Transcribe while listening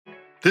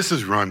This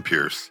is Ron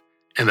Pierce,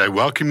 and I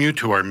welcome you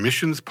to our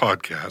Missions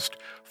podcast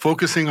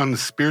focusing on the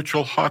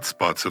spiritual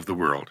hotspots of the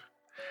world.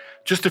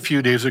 Just a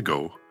few days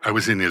ago, I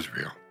was in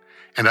Israel,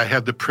 and I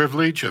had the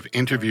privilege of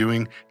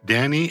interviewing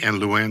Danny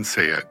and Luann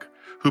Sayeg,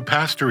 who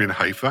pastor in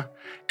Haifa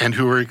and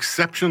who are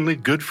exceptionally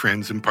good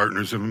friends and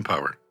partners of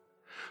Empower.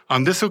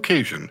 On this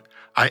occasion,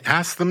 I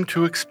asked them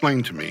to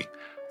explain to me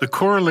the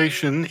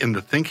correlation in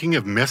the thinking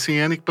of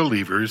Messianic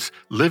believers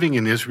living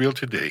in Israel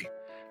today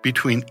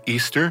between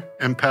Easter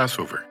and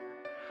Passover.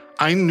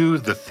 I knew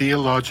the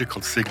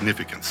theological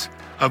significance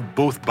of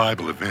both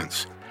Bible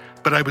events,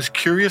 but I was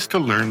curious to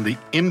learn the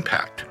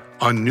impact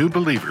on new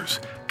believers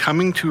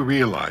coming to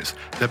realize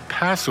that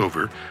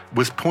Passover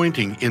was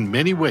pointing in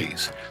many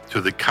ways to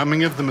the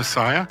coming of the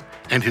Messiah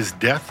and his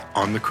death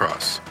on the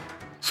cross.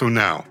 So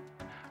now,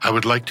 I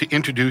would like to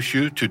introduce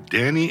you to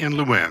Danny and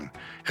Luann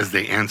as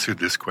they answer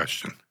this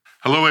question.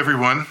 Hello,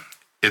 everyone.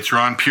 It's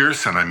Ron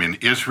Pierce, and I'm in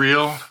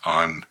Israel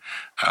on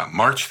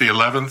March the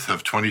 11th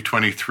of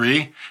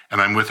 2023, and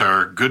I'm with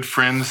our good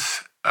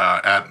friends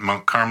at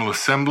Mount Carmel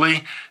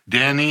Assembly,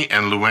 Danny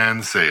and Luann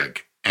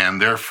Sayeg. And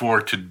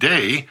therefore,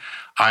 today,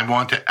 I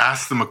want to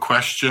ask them a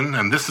question,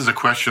 and this is a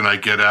question I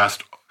get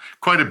asked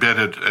quite a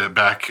bit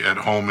back at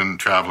home and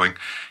traveling.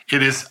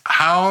 It is,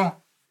 how,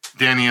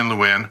 Danny and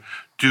Luann,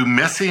 do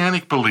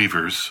Messianic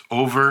believers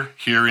over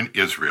here in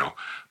Israel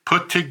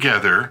put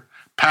together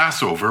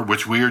Passover,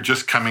 which we are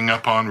just coming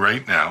up on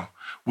right now,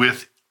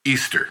 with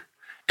Easter?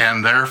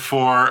 And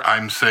therefore,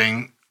 I'm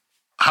saying,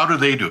 how do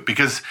they do it?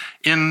 Because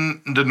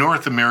in the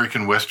North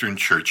American Western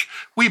Church,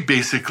 we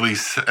basically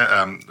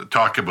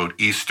talk about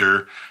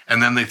Easter,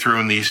 and then they throw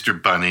in the Easter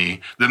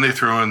bunny, then they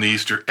throw in the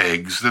Easter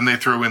eggs, then they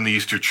throw in the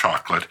Easter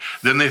chocolate,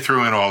 then they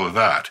throw in all of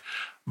that.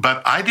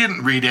 But I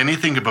didn't read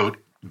anything about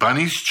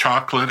bunnies,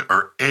 chocolate,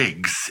 or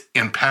eggs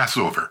in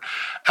Passover.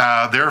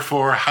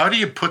 Therefore, how do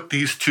you put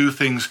these two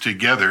things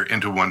together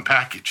into one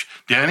package?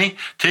 Danny,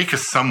 take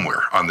us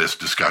somewhere on this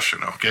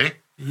discussion, okay?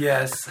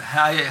 Yes.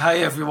 Hi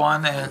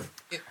everyone.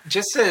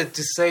 Just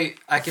to say,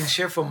 I can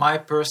share from my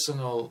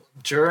personal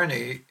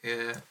journey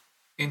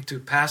into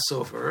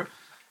Passover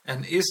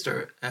and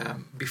Easter.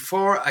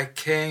 Before I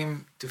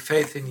came to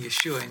faith in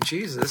Yeshua, in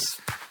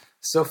Jesus,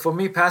 so for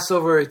me,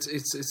 Passover,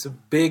 it's a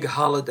big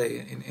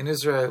holiday. In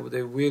Israel,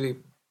 they really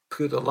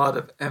put a lot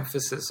of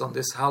emphasis on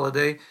this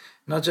holiday,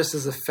 not just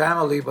as a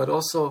family, but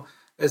also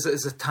as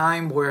a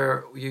time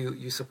where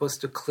you're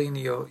supposed to clean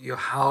your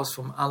house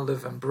from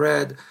unleavened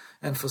bread.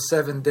 And for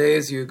 7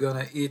 days, you're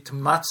going to eat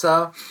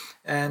matzah,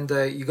 and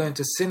you're going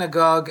to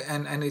synagogue.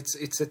 And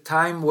it's a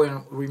time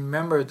when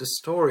remember the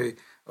story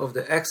of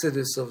the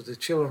exodus of the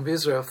children of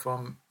Israel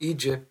from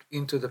Egypt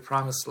into the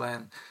promised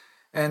land.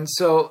 And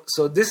so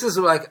this is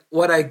like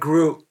what I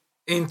grew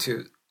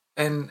into.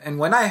 And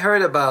when I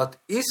heard about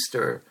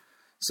Easter,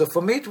 so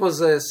for me, it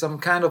was some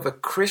kind of a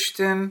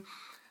Christian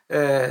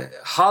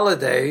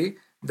holiday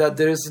that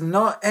there's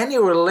no any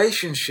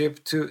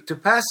relationship to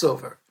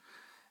Passover.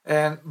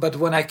 But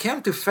when I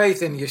came to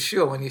faith in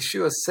Yeshua, when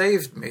Yeshua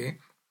saved me,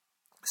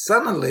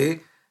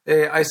 suddenly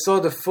I saw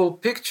the full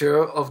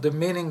picture of the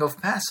meaning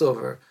of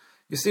Passover.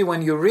 You see,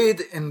 when you read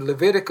in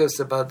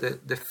Leviticus about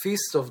the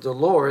feast of the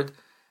Lord,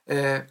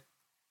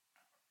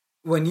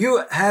 when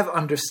you have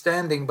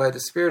understanding by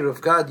the Spirit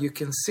of God, you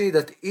can see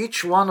that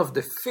each one of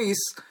the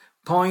feasts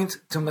point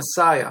to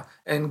Messiah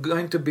and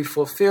going to be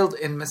fulfilled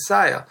in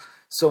Messiah.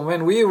 So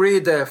when we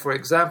read, for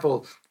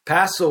example,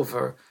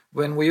 Passover,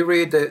 when we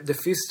read the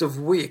Feast of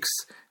Weeks,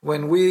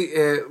 when we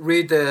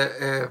read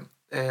the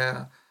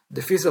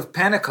Feast of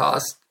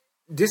Pentecost,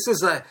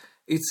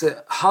 it's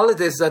a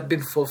holidays that have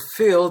been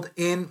fulfilled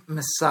in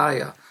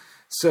Messiah.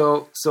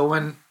 So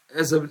when,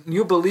 as a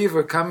new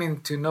believer coming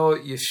to know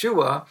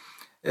Yeshua,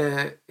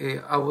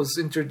 I was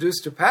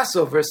introduced to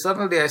Passover.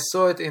 Suddenly I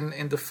saw it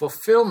in the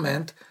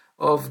fulfillment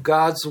of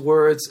God's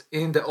words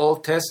in the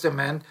Old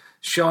Testament,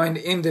 showing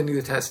in the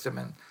New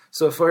Testament.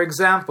 So, for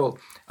example,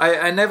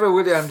 I never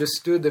really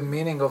understood the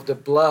meaning of the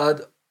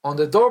blood on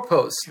the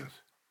doorpost. Yes.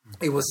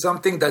 It was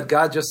something that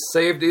God just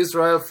saved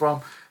Israel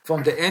from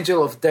the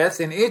angel of death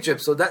in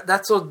Egypt. So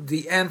that's all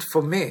the end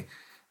for me.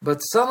 But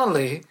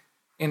suddenly,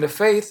 in the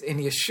faith in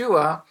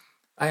Yeshua,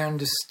 I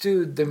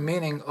understood the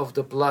meaning of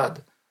the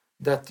blood,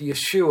 that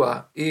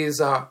Yeshua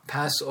is our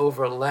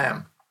Passover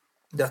lamb,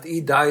 that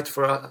he died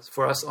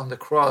for us on the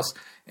cross,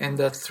 and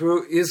that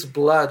through his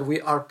blood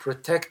we are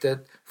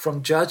protected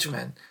from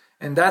judgment.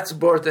 And that's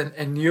brought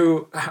a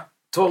new,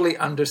 totally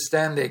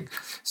understanding.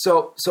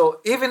 So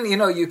even,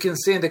 you can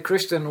see in the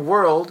Christian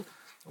world,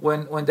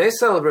 when they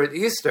celebrate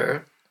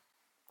Easter,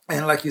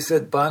 and like you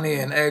said, bunny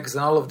and eggs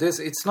and all of this,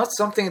 it's not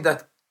something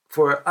that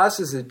for us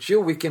as a Jew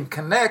we can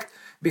connect,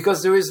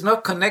 because there is no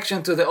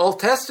connection to the Old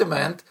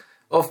Testament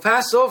of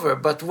Passover.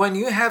 But when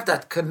you have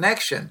that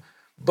connection,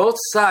 both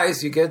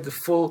sides, you get the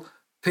full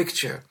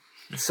picture.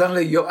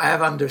 Suddenly you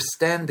have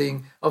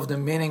understanding of the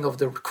meaning of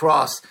the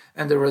cross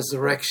and the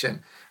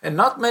resurrection. And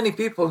not many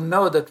people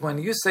know that when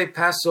you say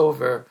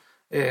Passover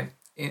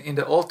in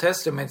the Old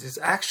Testament, it's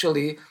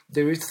actually,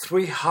 there is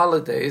 3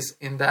 holidays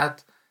in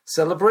that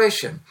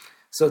celebration.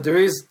 So there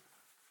is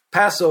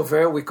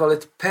Passover, we call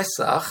it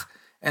Pesach,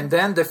 and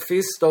then the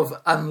Feast of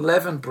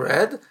Unleavened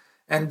Bread,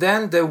 and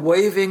then the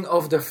waving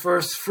of the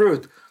first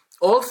fruit.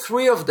 All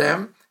three of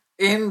them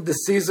in the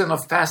season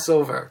of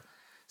Passover.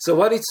 So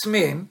what it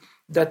means,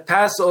 that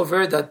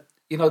Passover, that,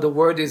 the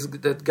word is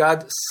that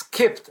God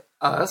skipped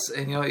us,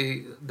 and,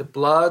 the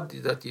blood,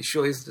 that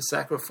Yeshua is the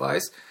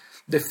sacrifice.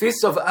 The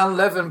Feast of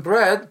Unleavened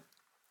Bread,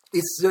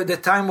 it's the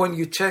time when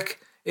you check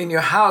in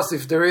your house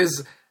if there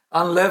is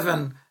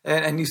unleavened,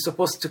 and you're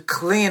supposed to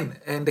clean.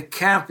 And the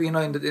camp, in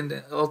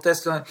the Old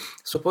Testament,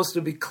 supposed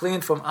to be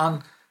cleaned from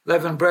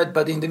unleavened bread.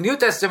 But in the New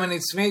Testament,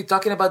 it's me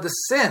talking about the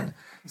sin.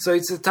 So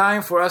it's a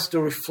time for us to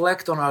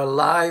reflect on our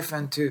life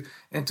and to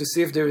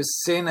see if there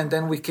is sin, and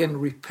then we can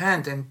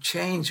repent and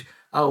change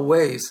our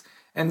ways.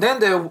 And then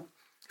the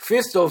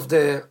Feast of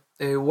the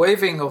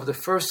waving of the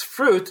first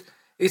fruit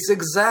is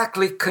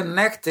exactly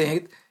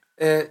connected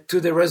to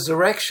the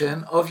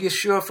resurrection of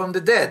Yeshua from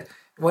the dead.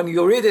 When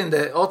you read in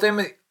the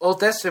Old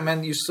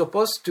Testament, you're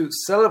supposed to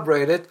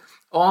celebrate it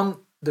on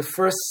the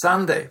first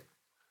Sunday.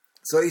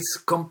 So it's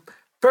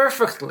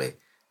perfectly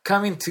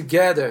coming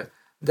together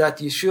that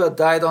Yeshua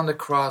died on the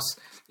cross.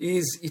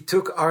 He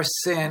took our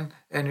sin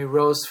and he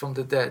rose from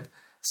the dead.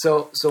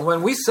 So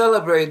when we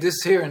celebrate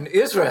this here in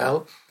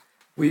Israel,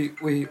 we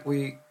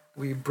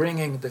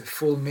bringing the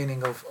full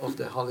meaning of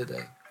the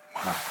holiday.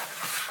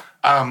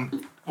 Wow.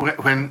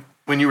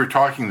 When you were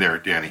talking there,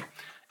 Danny,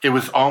 it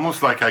was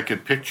almost like I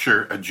could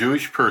picture a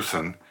Jewish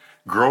person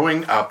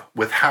growing up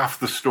with half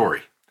the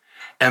story.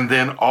 And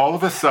then all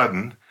of a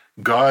sudden,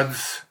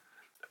 God's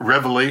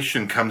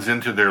revelation comes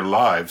into their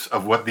lives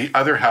of what the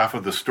other half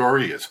of the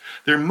story is.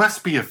 There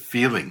must be a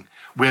feeling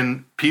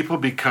when people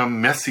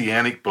become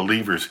Messianic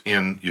believers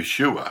in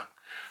Yeshua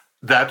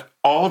that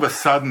all of a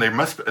sudden there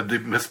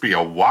must be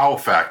a wow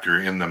factor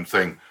in them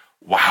saying,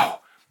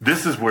 wow,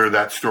 this is where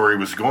that story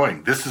was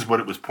going. This is what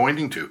it was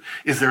pointing to.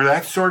 Is there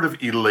that sort of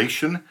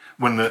elation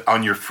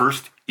on your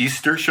first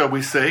Easter, shall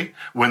we say,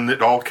 when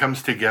it all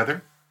comes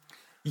together?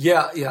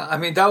 Yeah. I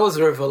mean, that was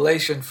a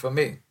revelation for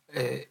me.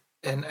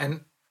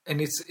 And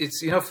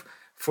it's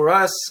for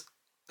us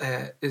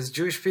as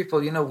Jewish people,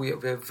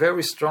 we're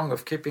very strong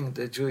of keeping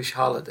the Jewish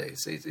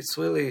holidays. It's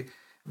really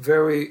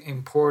very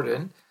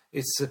important.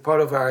 It's a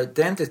part of our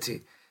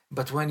identity.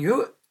 But when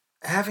you're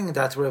having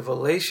that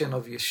revelation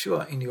of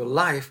Yeshua in your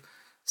life,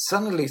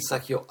 suddenly it's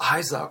like your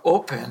eyes are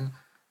open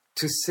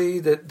to see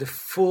the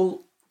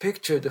full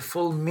picture, the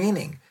full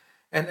meaning.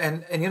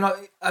 And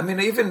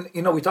even,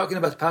 we're talking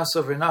about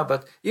Passover now,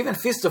 but even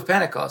Feast of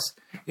Pentecost,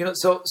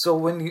 so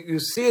when you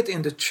see it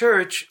in the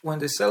church, when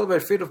they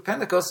celebrate Feast of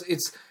Pentecost,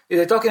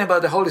 they're talking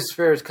about the Holy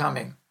Spirit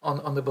coming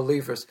on the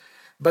believers.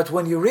 But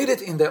when you read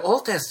it in the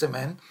Old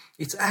Testament,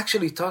 it's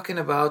actually talking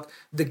about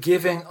the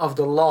giving of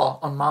the law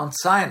on Mount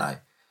Sinai.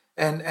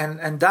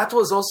 And that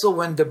was also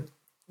when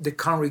the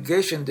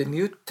congregation, the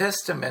New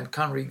Testament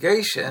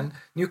congregation,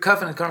 New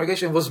Covenant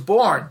congregation was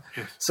born.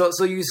 Yes.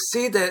 So you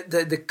see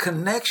the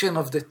connection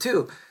of the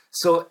two.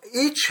 So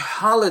each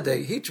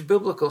holiday, each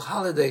biblical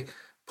holiday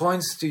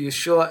points to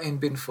Yeshua and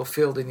being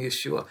fulfilled in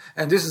Yeshua.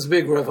 And this is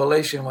big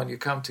revelation when you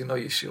come to know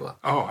Yeshua.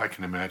 Oh, I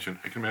can imagine.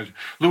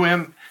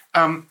 Luann,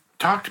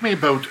 talk to me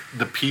about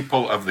the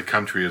people of the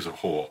country as a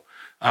whole.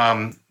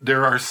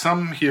 There are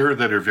some here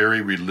that are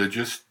very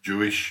religious,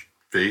 Jewish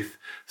faith.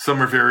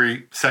 Some are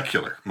very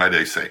secular, might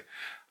I say.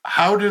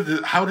 How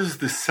does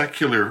the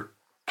secular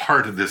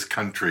part of this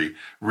country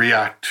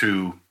react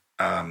to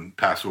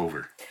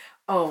Passover?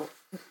 Oh,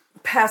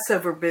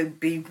 Passover would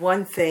be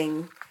one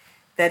thing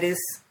that is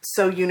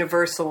so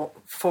universal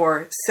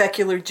for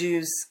secular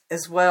Jews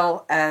as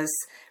well as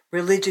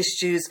religious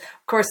Jews.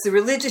 Of course, the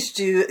religious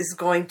Jew is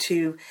going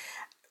to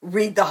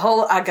read the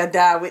whole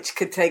Agadah, which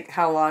could take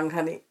how long,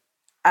 honey?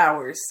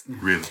 Hours.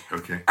 Really?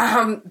 Okay.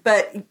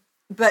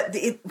 But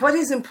what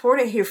is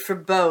important here for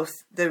both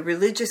the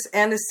religious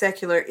and the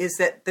secular is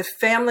that the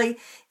family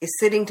is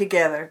sitting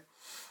together,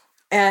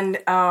 and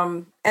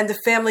the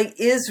family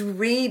is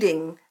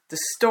reading the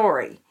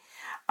story.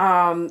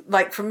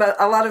 Like from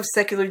a lot of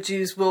secular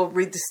Jews will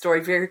read the story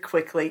very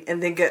quickly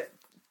and then get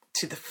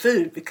to the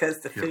food because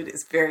the food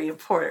is very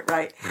important,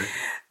 right?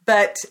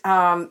 But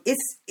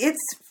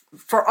it's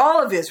for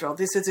all of Israel.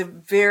 This is a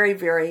very,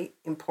 very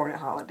important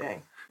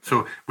holiday.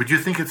 So, would you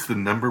think it's the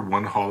number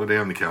one holiday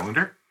on the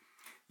calendar?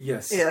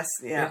 Yes.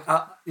 Yeah.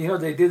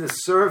 They did a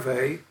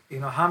survey,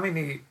 how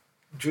many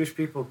Jewish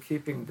people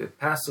keeping the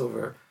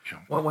Passover.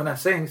 Yeah. When I'm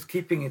saying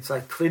keeping, it's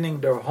like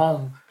cleaning their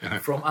home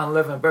from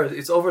unleavened bread.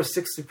 It's over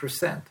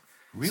 60%.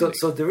 Really?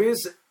 So there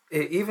is,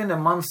 even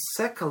among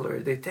secular,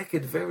 they take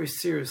it very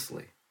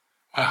seriously.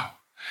 Wow.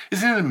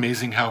 Isn't it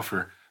amazing how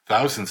for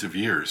thousands of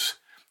years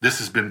this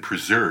has been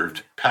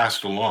preserved,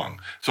 passed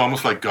along? It's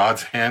almost like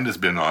God's hand has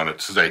been on it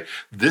to say,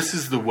 this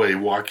is the way,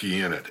 walk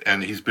ye in it.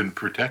 And he's been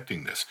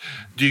protecting this.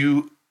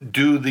 Do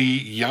the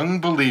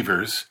young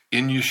believers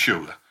in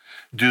Yeshua,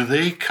 do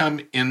they come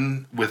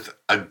in with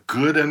a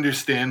good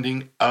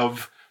understanding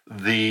of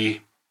the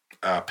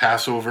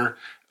Passover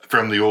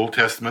from the Old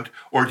Testament?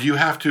 Or do you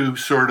have to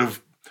sort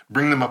of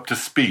bring them up to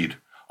speed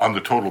on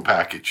the total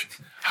package?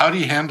 How do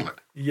you handle it?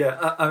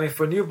 Yeah, I mean,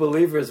 for new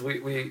believers,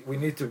 we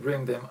need to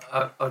bring them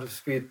out of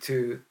speed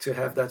to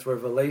have that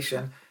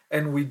revelation.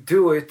 And we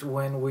do it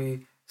when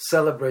we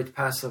celebrate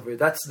Passover.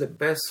 That's the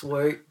best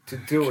way to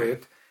do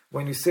it.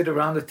 When you sit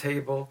around the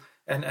table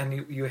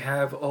and you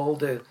have all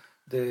the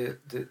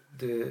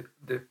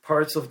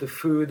parts of the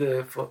food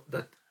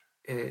that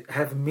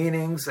have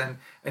meanings, and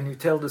you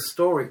tell the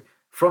story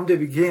from the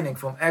beginning,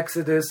 from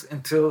Exodus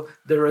until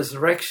the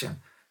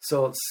resurrection.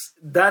 So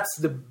that's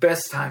the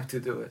best time to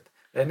do it.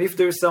 And if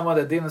there's someone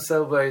that didn't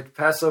celebrate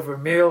Passover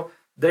meal,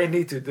 they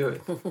need to do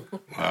it.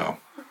 Wow.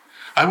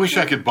 I wish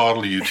I could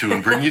bottle you two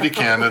and bring you to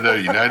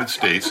Canada, United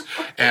States,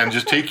 and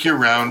just take you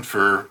around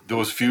for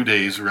those few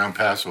days around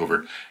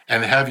Passover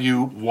and have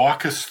you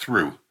walk us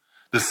through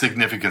the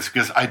significance.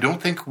 Because I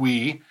don't think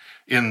we,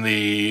 in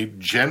the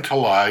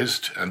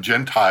gentilized and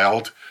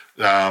gentiled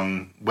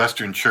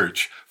Western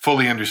Church,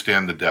 fully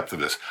understand the depth of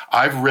this.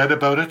 I've read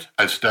about it,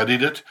 I've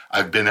studied it,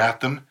 I've been at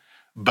them,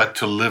 but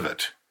to live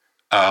it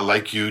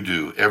like you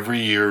do every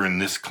year in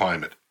this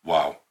climate,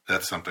 wow,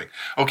 that's something.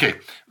 Okay,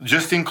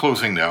 just in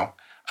closing now,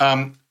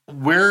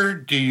 where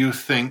do you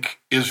think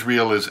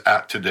Israel is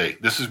at today?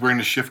 This is, we're going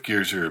to shift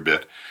gears here a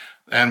bit.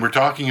 And we're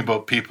talking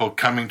about people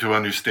coming to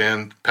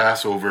understand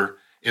Passover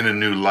in a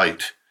new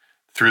light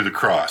through the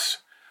cross.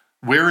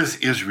 Where is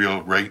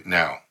Israel right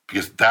now?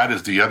 Because that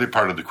is the other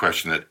part of the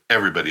question that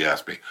everybody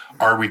asks me.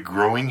 Are we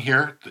growing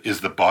here? Is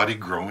the body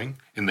growing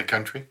in the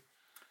country?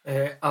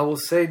 I will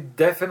say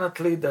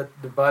definitely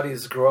that the body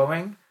is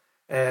growing.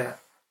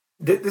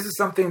 This is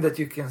something that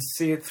you can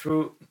see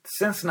through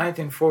since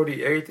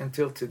 1948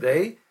 until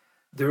today.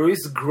 There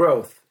is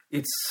growth.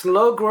 It's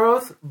slow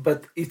growth,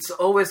 but it's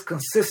always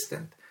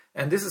consistent.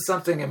 And this is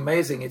something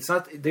amazing.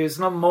 There's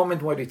no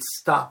moment when it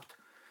stopped.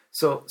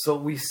 So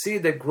we see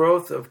the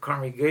growth of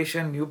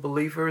congregation, new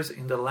believers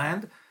in the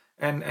land.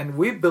 And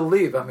we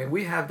believe, I mean,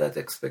 we have that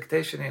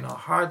expectation in our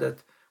heart that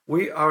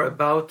we are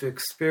about to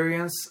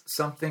experience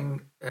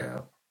something,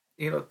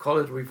 call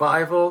it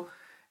revival.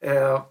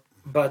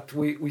 But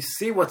we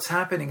see what's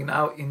happening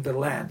now in the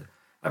land.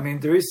 I mean,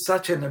 there is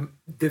such a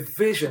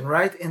division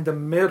right in the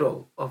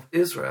middle of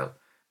Israel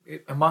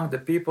among the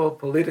people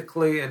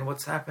politically and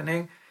what's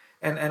happening.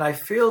 And I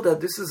feel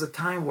that this is a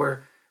time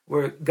where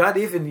God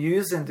even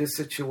using this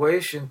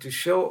situation to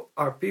show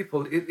our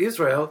people,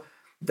 Israel,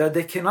 that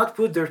they cannot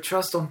put their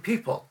trust on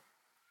people,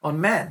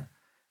 on men.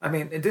 I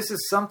mean, this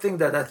is something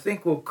that I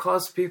think will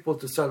cause people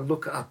to start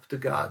look up to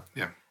God.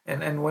 Yeah.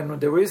 And when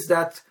there is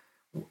that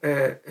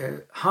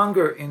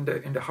hunger in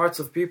the hearts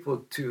of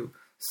people to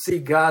see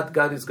God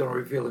is going to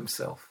reveal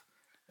Himself,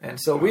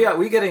 and so we are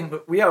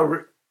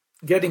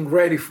getting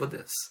ready for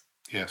this.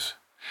 Yes,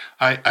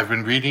 I've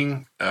been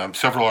reading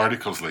several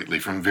articles lately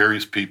from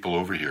various people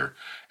over here,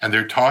 and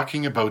they're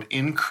talking about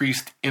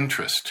increased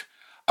interest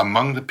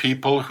among the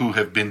people who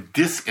have been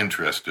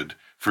disinterested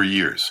for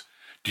years.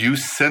 Do you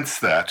sense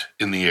that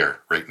in the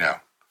air right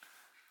now?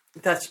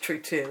 That's true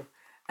too.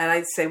 And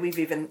I'd say we've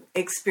even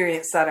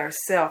experienced that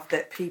ourselves,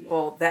 that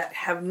people that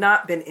have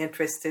not been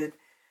interested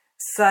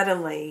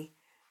suddenly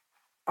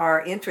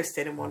are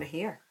interested and want to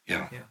hear.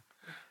 Yeah.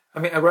 I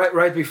mean,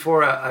 right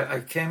before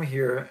I came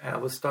here, I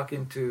was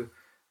talking to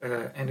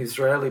an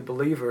Israeli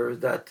believer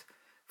that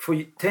for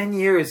 10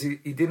 years he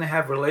didn't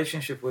have a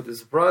relationship with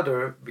his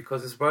brother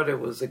because his brother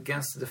was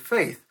against the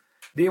faith.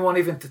 Didn't want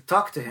even to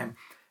talk to him.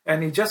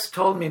 And he just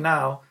told me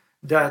now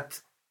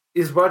that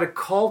his brother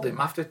called him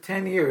after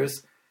 10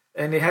 years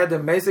and he had an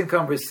amazing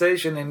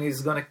conversation, and he's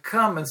going to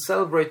come and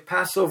celebrate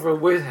Passover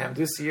with him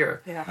this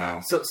year. Yeah.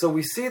 Wow. So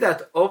we see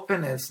that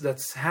openness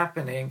that's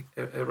happening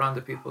around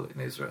the people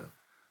in Israel.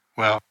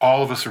 Well,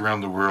 all of us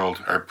around the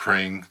world are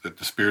praying that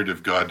the Spirit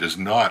of God does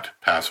not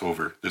pass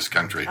over this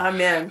country.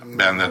 Amen. And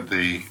that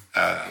the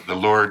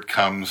Lord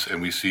comes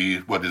and we see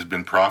what has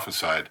been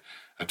prophesied,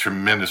 a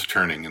tremendous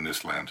turning in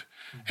this land.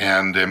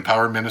 And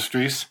Empower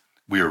Ministries,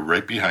 we are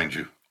right behind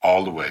you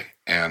all the way.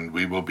 And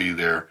we will be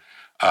there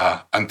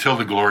until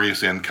the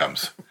glorious end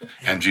comes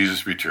and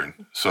Jesus' return.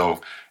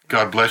 So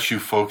God bless you,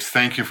 folks.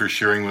 Thank you for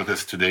sharing with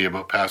us today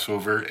about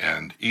Passover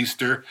and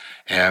Easter.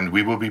 And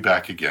we will be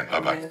back again.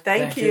 Bye-bye.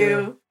 Thank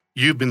you.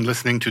 You've been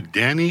listening to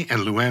Danny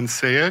and Luann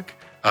Sayeg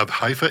of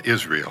Haifa,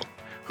 Israel,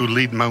 who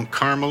lead Mount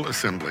Carmel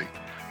Assembly,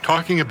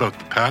 talking about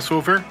the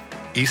Passover,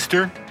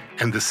 Easter,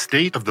 and the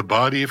state of the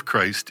body of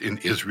Christ in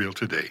Israel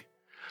today.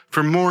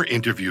 For more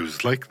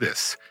interviews like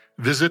this,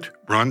 visit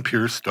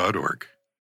ronpierce.org.